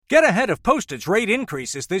Get ahead of postage rate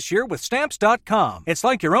increases this year with Stamps.com. It's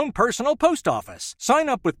like your own personal post office. Sign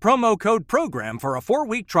up with promo code PROGRAM for a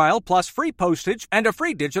 4-week trial plus free postage and a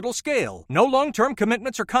free digital scale. No long-term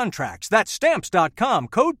commitments or contracts. That's Stamps.com,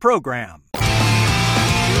 code PROGRAM.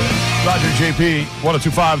 Roger JP,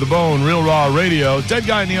 102.5 The Bone, Real Raw Radio. Dead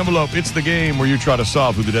guy in the envelope. It's the game where you try to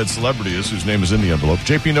solve who the dead celebrity is, whose name is in the envelope.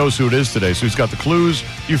 JP knows who it is today, so he's got the clues.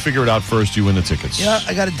 You figure it out first. You win the tickets. Yeah,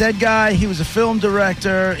 I got a dead guy. He was a film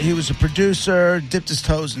director. He was a producer, dipped his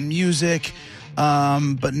toes in music.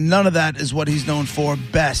 But none of that is what he's known for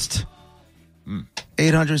best.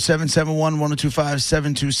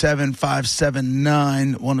 800-771-1025,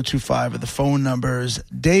 727-579-1025 are the phone numbers.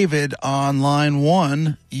 David on line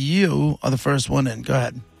 1. You are the first one in. Go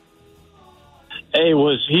ahead. Hey,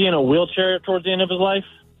 was he in a wheelchair towards the end of his life?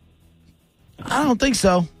 I don't think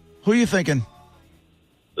so. Who are you thinking?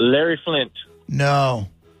 Larry Flint. No,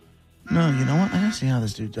 you know what? I gotta see how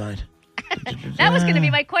this dude died. That was going to be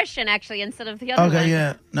my question, actually, instead of the other one. Okay,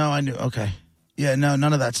 yeah. No, I knew. Okay. Yeah, no,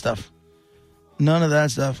 none of that stuff. None of that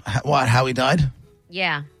stuff. What, how he died?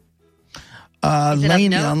 Yeah.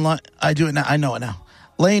 Laney online. I do it now. I know it now.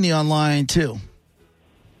 Laney on line 2.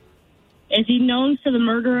 Is he known for the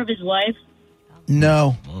murder of his wife?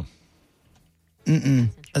 No.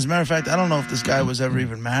 As a matter of fact, I don't know if this guy was ever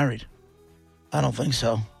even married. I don't think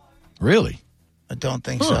so. Really? I don't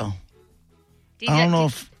think so. I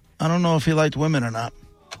don't know if he liked women or not.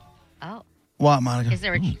 Oh. What, Monica? Is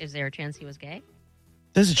there a chance he was gay?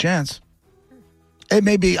 There's a chance. It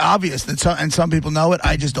may be obvious that some people know it.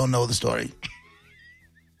 I just don't know the story.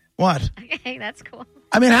 What? Okay, that's cool.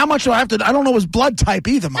 I mean, how much do I have to? I don't know his blood type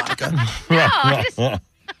either, Monica. No, I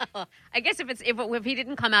guess if he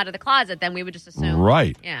didn't come out of the closet, then we would just assume.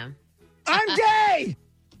 Right. Yeah. I'm gay.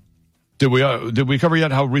 Did we cover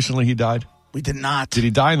yet how recently he died? We did not. Did he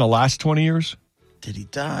die in the last 20 years? Did he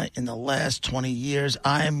die in the last 20 years?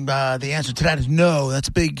 I'm the answer to that is no. That's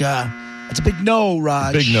a big no,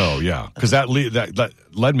 Raj. Big no, yeah. Because that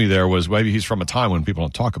led me there was maybe he's from a time when people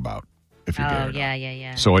don't talk about if you're gay or not.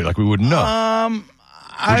 Yeah. So like we wouldn't know.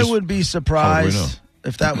 I would be surprised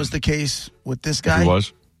if that was the case with this guy. If he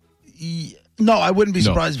was? No, I wouldn't be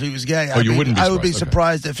surprised if he was gay. You wouldn't be surprised. I would be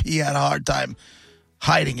surprised if he had a hard time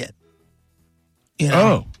hiding it. You know?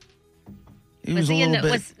 Oh. He was a little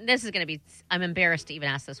bit... This is going to be... I'm embarrassed to even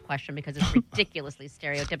ask this question because it's ridiculously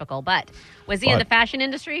stereotypical, but was he in the fashion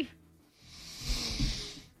industry?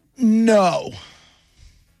 No.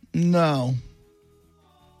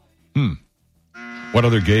 What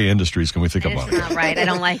other gay industries can we think about? It's not right. I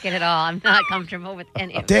don't like it at all. I'm not comfortable with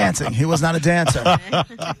any of it. Dancing. He was not a dancer.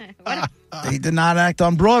 He did not act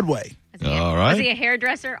on Broadway. All right. Was he a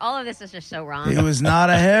hairdresser? All of this is just so wrong. He was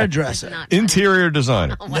not a hairdresser. Interior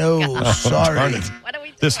designer. Oh No, God. sorry. What are we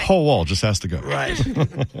doing? This whole wall just has to go. Right.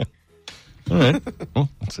 All right. Well,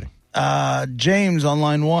 let's see. James on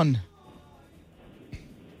line 1.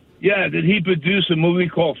 Yeah, did he produce a movie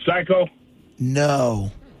called Psycho?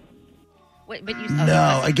 No. Wait, but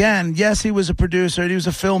No. Again, yes, he was a producer. He was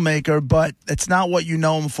a filmmaker, but it's not what you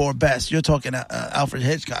know him for best. You're talking Alfred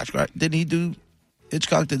Hitchcock, right? Didn't he do...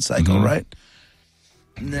 Hitchcock did Psycho, right?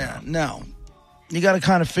 No. You got to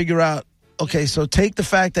kind of figure out, okay, so take the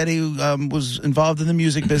fact that he was involved in the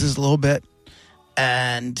music business a little bit,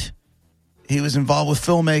 and he was involved with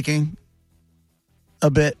filmmaking a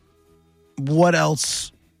bit. What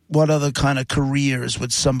else, what other kind of careers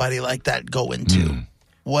would somebody like that go into?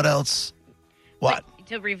 What else? What? But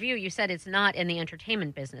to review, you said it's not in the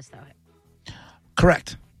entertainment business, though.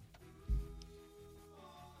 Correct.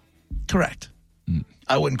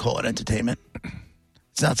 I wouldn't call it entertainment.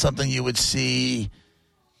 It's not something you would see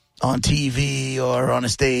on TV or on a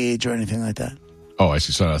stage or anything like that. Oh, I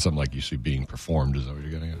see. Something like you see being performed. Is that what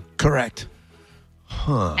you're getting at? Correct.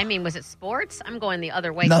 Huh. I mean, was it sports? I'm going the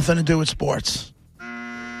other way. Nothing to do with sports.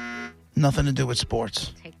 Nothing to do with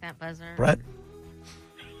sports. Take that buzzer. Brett?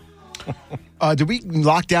 Did we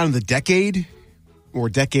lock down the decade or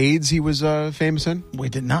decades he was famous in? We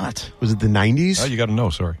did not. Was it the 90s? Oh, you got to know.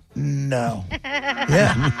 Sorry. No.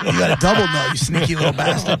 Yeah. You got a double no, you sneaky little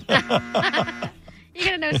bastard. You're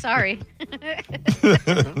going to know, sorry. I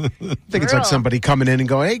think it's like somebody coming in and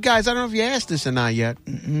going, hey, guys, I don't know if you asked this or not yet.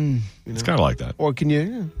 It's kind of like that. Or can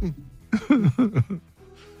you...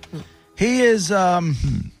 He is...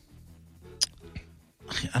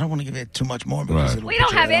 I don't want to give you too much more because we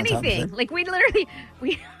don't have anything. Like we literally,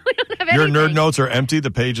 we don't have anything. Your nerd notes are empty.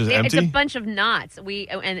 The page is empty. It's a bunch of knots.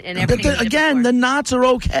 And but again, the knots are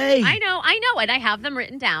okay. I know, and I have them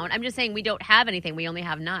written down. I'm just saying we don't have anything. We only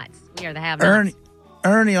have knots. We are the have-nots.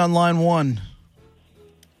 Ernie on line 1.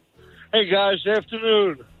 Hey guys,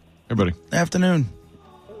 afternoon. Hey, buddy. Afternoon.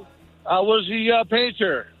 Was he a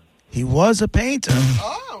painter? He was a painter.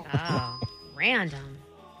 Oh, random.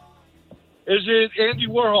 Is it Andy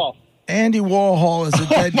Warhol? Andy Warhol is a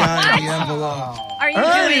dead guy in the envelope. Are you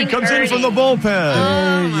Ernie doing comes in Ernie? from the bullpen.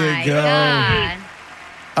 Oh, There you my go. God.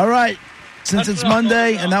 All right. Since it's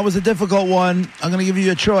Monday and that was a difficult one, I'm going to give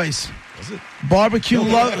you a choice. Was it? Barbecue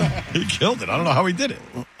Love He killed it. I don't know how he did it.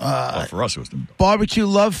 Well, for us, it was difficult. Barbecue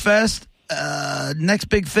Love Fest. Next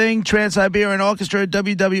big thing, Trans-Siberian Orchestra,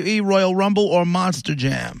 WWE, Royal Rumble, or Monster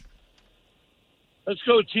Jam. Let's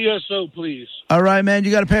go TSO, please. All right, man,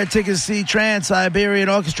 you got a pair of tickets to see Trans-Siberian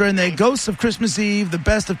Orchestra and their Ghosts of Christmas Eve, the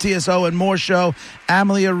Best of TSO and More show,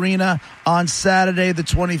 Amalie Arena on Saturday the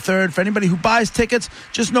 23rd. For anybody who buys tickets,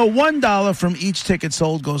 just know $1 from each ticket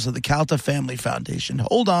sold goes to the Calta Family Foundation.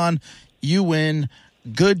 Hold on, you win.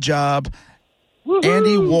 Good job. Woo-hoo.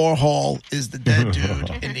 Andy Warhol is the dead dude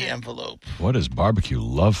in the envelope. What is Barbecue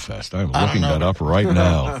Love Fest? I'm I looking don't know. that up right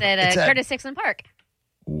now. It's at It's at- Curtis Hickson Park.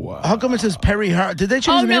 Wow. How come it says Perry Harvey? Did they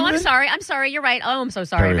change Oh, the name no, of I'm it? sorry. I'm sorry. You're right. Oh, I'm so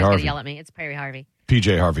sorry. Perry Everybody's going Harvey. to yell at me. It's Perry Harvey.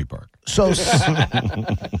 PJ Harvey Park.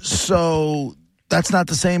 So that's not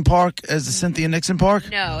the same park as the Cynthia Nixon Park?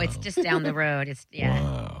 No, it's just down the road. It's yeah.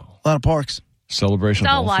 Wow. A lot of parks. Celebration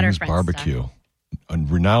It's of all all things waterfront barbecue. And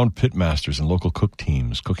renowned pit masters and local cook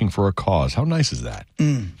teams cooking for a cause. How nice is that?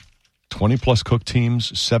 20-plus cook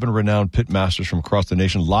teams, 7 renowned pit masters from across the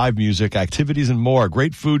nation, live music, activities, and more.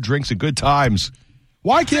 Great food, drinks, and good times.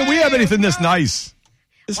 Why can't we have anything this nice?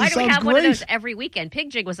 This Why do we sounds have one of great. those every weekend? Pig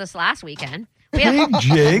Jig was this last weekend. We have, Pig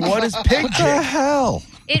jig? What is pig What the jig? hell?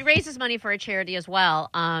 it raises money for a charity as well.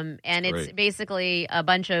 And it's Great. basically a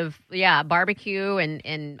bunch of, barbecue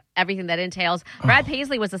and everything that entails. Brad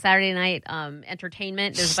Paisley was the Saturday night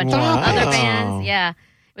entertainment. There's a bunch Stop of other it. bands. Yeah. It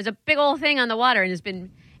was a big old thing on the water, and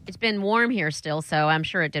it's been warm here still, so I'm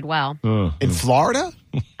sure it did well. In Florida?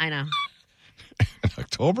 I know.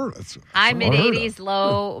 October? That's High unheard of. mid-80s,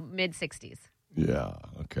 low mid-60s. Yeah,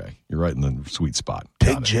 okay. You're right in the sweet spot.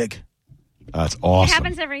 Pig Got it. jig. That's It awesome.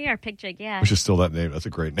 happens every year. Pig Jig, yeah. Which is still that name. That's a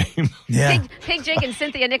great name. Yeah. Pig Jig and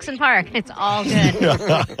Cynthia Nixon Park. It's all good.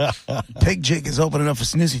 Pig jig is opening up for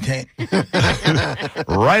Snoozy Taint.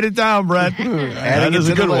 Write it down, Brett. That Adding is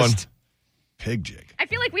it a to the good one. list. Pig jig. I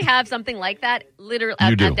feel like we have something like that literally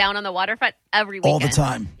You do. down on the waterfront every weekend. All the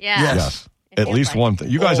time. Yeah. Yes. Yes. It At feels least like one thing.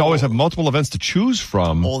 You guys always have multiple events to choose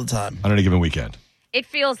from All the time. on any given weekend. It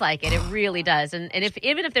feels like it. It really does. And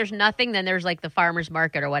even if there's nothing, then there's like the farmer's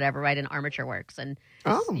market or whatever, right, in Armature Works. And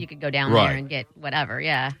you could go down Right. there and get whatever.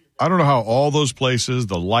 Yeah. I don't know how all those places,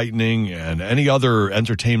 the Lightning and any other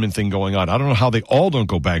entertainment thing going on, I don't know how they all don't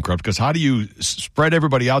go bankrupt, because how do you spread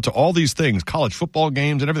everybody out to all these things, college football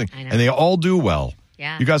games and everything, I know. and they all do well?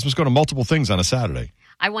 Yeah. You guys must go to multiple things on a Saturday.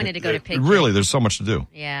 I wanted to go to Pig Really, Jig. there's so much to do.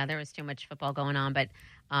 Yeah, there was too much football going on, but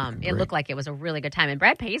it Great. looked like it was a really good time. And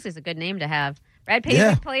Brad Paisley's a good name to have. Brad Paisley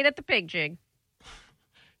Yeah. played at the Pig Jig.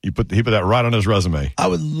 He put that right on his resume. I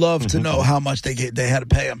would love to know how much they had to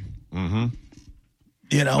pay him. Mm-hmm.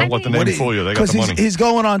 You know, Don't let the name fool you. They got the money. He's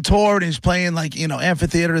going on tour and he's playing like,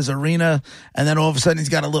 amphitheaters, arena, and then all of a sudden he's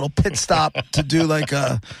got a little pit stop to do like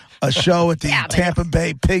a show at the Yeah, but Tampa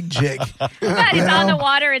Bay Pig Jig. But it's on know? the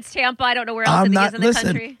water. It's Tampa. I don't know where else it is in the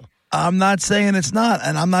country. I'm not saying it's not,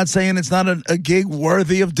 and I'm not saying it's not a gig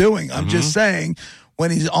worthy of doing. I'm just saying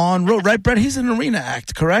when he's on road, right, Brett? He's an arena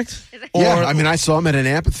act, correct? Yeah, I mean, I saw him at an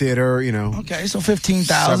amphitheater, Okay, so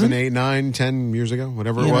 15,000. 7, 8, 9, 10 years ago,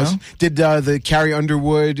 whatever it You was. know? Did the Carrie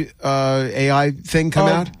Underwood AI thing come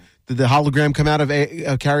out? Did the hologram come out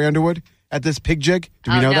of Carrie Underwood at this Pig Jig?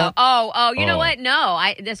 Do we know no. that? Oh, you know Oh. what? No.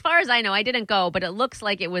 As far as I know, I didn't go, but it looks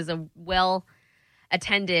like it was a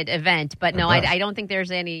well-attended event. But no, I don't think there's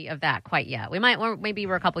any of that quite yet. Maybe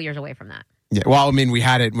we're a couple years away from that. Yeah, well, I mean, we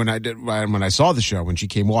had it when I saw the show, when she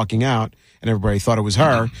came walking out, and everybody thought it was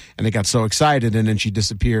her, and they got so excited, and then she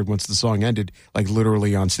disappeared once the song ended, like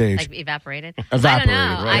literally on stage. Like evaporated. Evaporated, I don't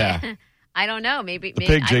know. right, yeah. I don't know. Maybe The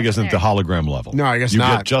Pig I Jig wasn't isn't the there. hologram level. No, I guess you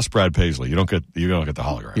not. get just Brad Paisley. You don't get the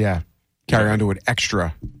hologram. Yeah, Carrie Underwood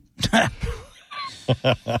extra. All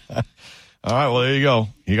right, well, there you go.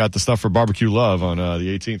 You got the stuff for Barbecue Love on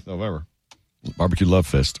the 18th of November. Barbecue Love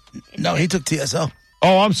Fest. No, he took TSO.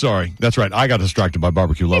 Oh, I'm sorry. That's right. I got distracted by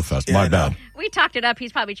Barbecue Love Fest. Yeah, My I know. bad. We talked it up.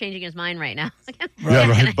 He's probably changing his mind right now. Yeah,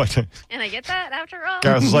 right. But Can I get that after all?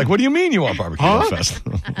 Gareth was like, what do you mean you want Barbecue Love Fest?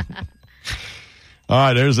 All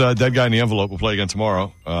right, there's a Dead Guy in the Envelope. We'll play again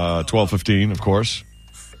tomorrow, 12:15, of course.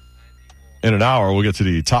 In an hour, we'll get to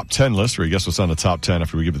the top 10 list, or guess what's on the top 10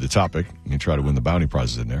 after we give you the topic. You can try to win the bounty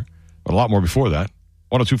prizes in there. But a lot more before that.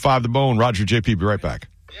 102.5 The Bone, Roger JP, be right back.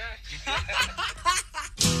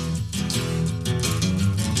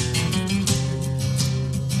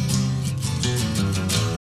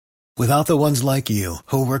 Without the ones like you,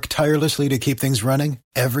 who work tirelessly to keep things running,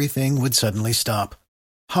 everything would suddenly stop.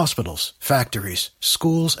 Hospitals, factories,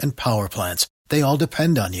 schools, and power plants, they all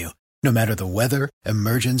depend on you. No matter the weather,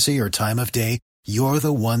 emergency, or time of day, you're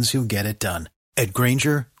the ones who get it done. At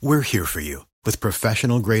Grainger, we're here for you with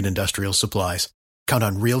professional-grade industrial supplies. Count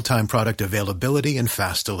on real-time product availability and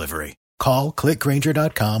fast delivery. Call, click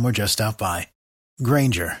Grainger.com, or just stop by.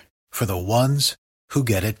 Grainger, for the ones who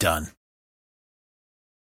get it done.